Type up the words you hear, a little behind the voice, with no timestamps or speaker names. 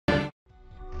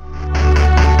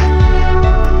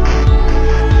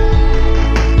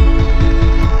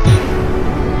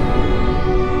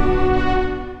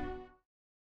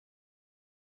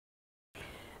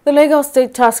The Lagos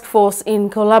State Task Force, in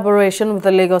collaboration with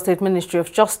the Lagos State Ministry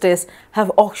of Justice,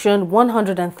 have auctioned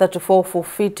 134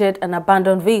 forfeited and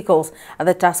abandoned vehicles at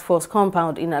the Task Force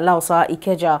compound in Alausa,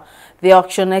 Ikeja. The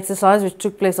auction exercise, which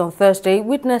took place on Thursday,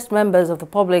 witnessed members of the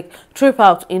public troop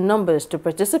out in numbers to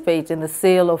participate in the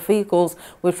sale of vehicles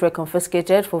which were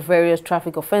confiscated for various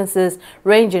traffic offences,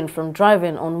 ranging from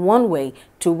driving on one way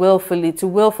to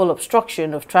willful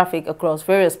obstruction of traffic across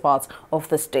various parts of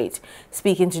the state.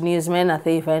 Speaking to newsmen at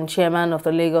the event, Chairman of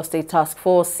the Lagos State Task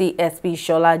Force, CSP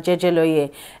Shola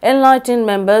Jejeloye, enlightened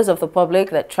members of the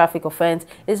public that traffic offence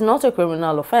is not a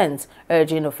criminal offence,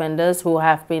 urging offenders who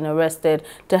have been arrested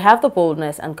to have the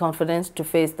boldness and confidence to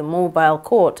face the mobile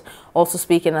court. Also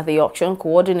speaking at the auction,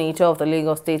 coordinator of the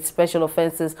Lagos State Special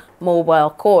Offences Mobile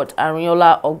Court,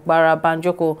 Ariola Ogbara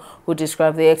Banjoko, who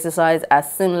described the exercise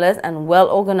as seamless and well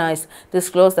organized,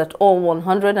 disclosed that all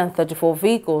 134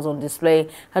 vehicles on display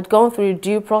had gone through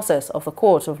due process of the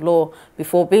court of law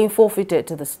before being forfeited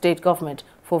to the state government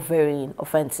for varying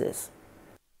offences.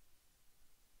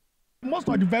 Most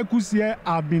of the vehicles here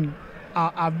have been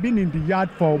in the yard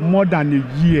for more than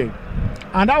a year,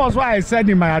 and that was why I said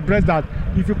in my address that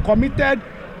if you committed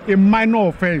a minor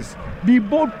offense, be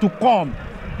bold to come.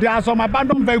 There are some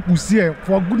abandoned vehicles here,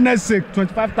 for goodness sake,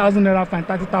 25,000 naira fine,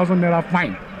 30,000 naira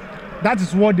fine. That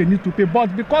is what they need to pay.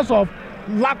 But because of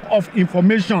lack of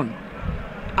information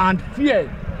and fear,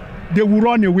 they will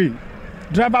run away.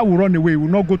 Driver will run away, will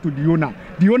not go to the owner.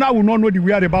 The owner will not know the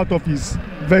whereabouts of his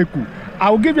vehicle. I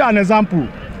will give you an example.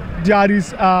 There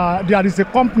is a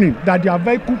company that their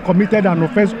vehicle committed an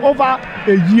offense over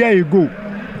a year ago,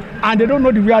 and they don't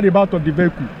know the whereabouts of the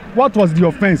vehicle. What was the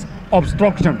offense?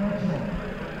 Obstruction.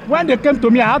 When they came to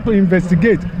me, I had to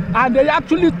investigate, and they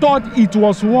actually thought it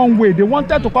was one way. They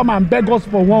wanted to come and beg us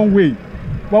for one way.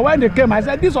 But when they came, I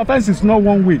said, this offense is not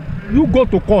one way. You go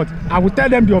to court. I will tell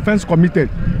them the offense committed.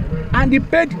 And they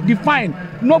paid the fine.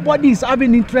 Nobody is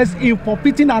having interest in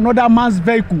forfeiting another man's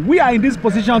vehicle. We are in this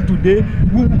position today.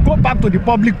 We will go back to the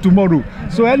public tomorrow.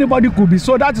 So anybody could be.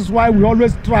 So that is why we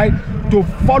always try to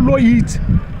follow it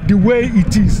the way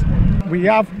it is. We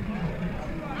have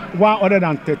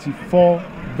 134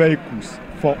 vehicles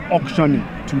for auctioning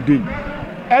today.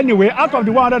 Anyway, out of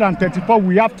the 134,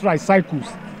 we have tricycles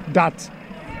that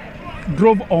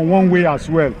drove on one way as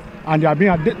well. And they are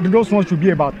being, those ones should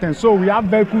be about 10. So we have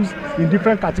vehicles in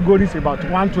different categories, about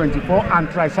 124, and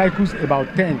tricycles, about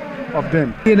 10 of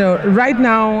them. You know, right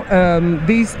now,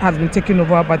 this has been taken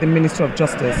over by the Ministry of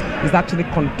Justice. It's actually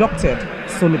conducted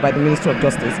solely by the Ministry of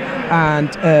Justice.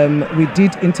 And we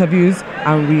did interviews,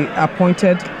 and we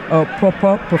appointed a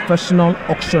proper professional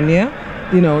auctioneer.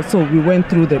 You know, so we went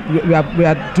through we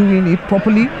are doing it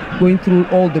properly, going through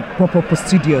all the proper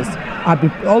procedures.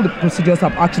 All the procedures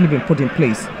have actually been put in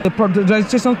place. The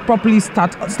registration properly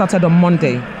started on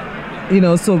Monday. You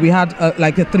know, so we had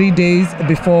like 3 days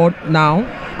before now,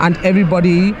 and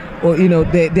everybody, you know,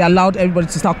 they allowed everybody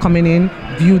to start coming in,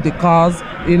 view the cars,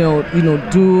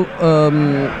 do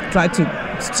try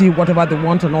to see whatever they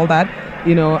want and all that.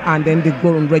 You know, and then they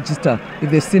go and register. If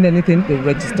they've seen anything, they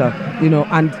register. You know,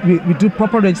 and we do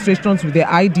proper registrations with their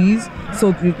IDs,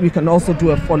 so we can also do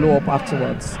a follow-up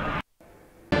afterwards.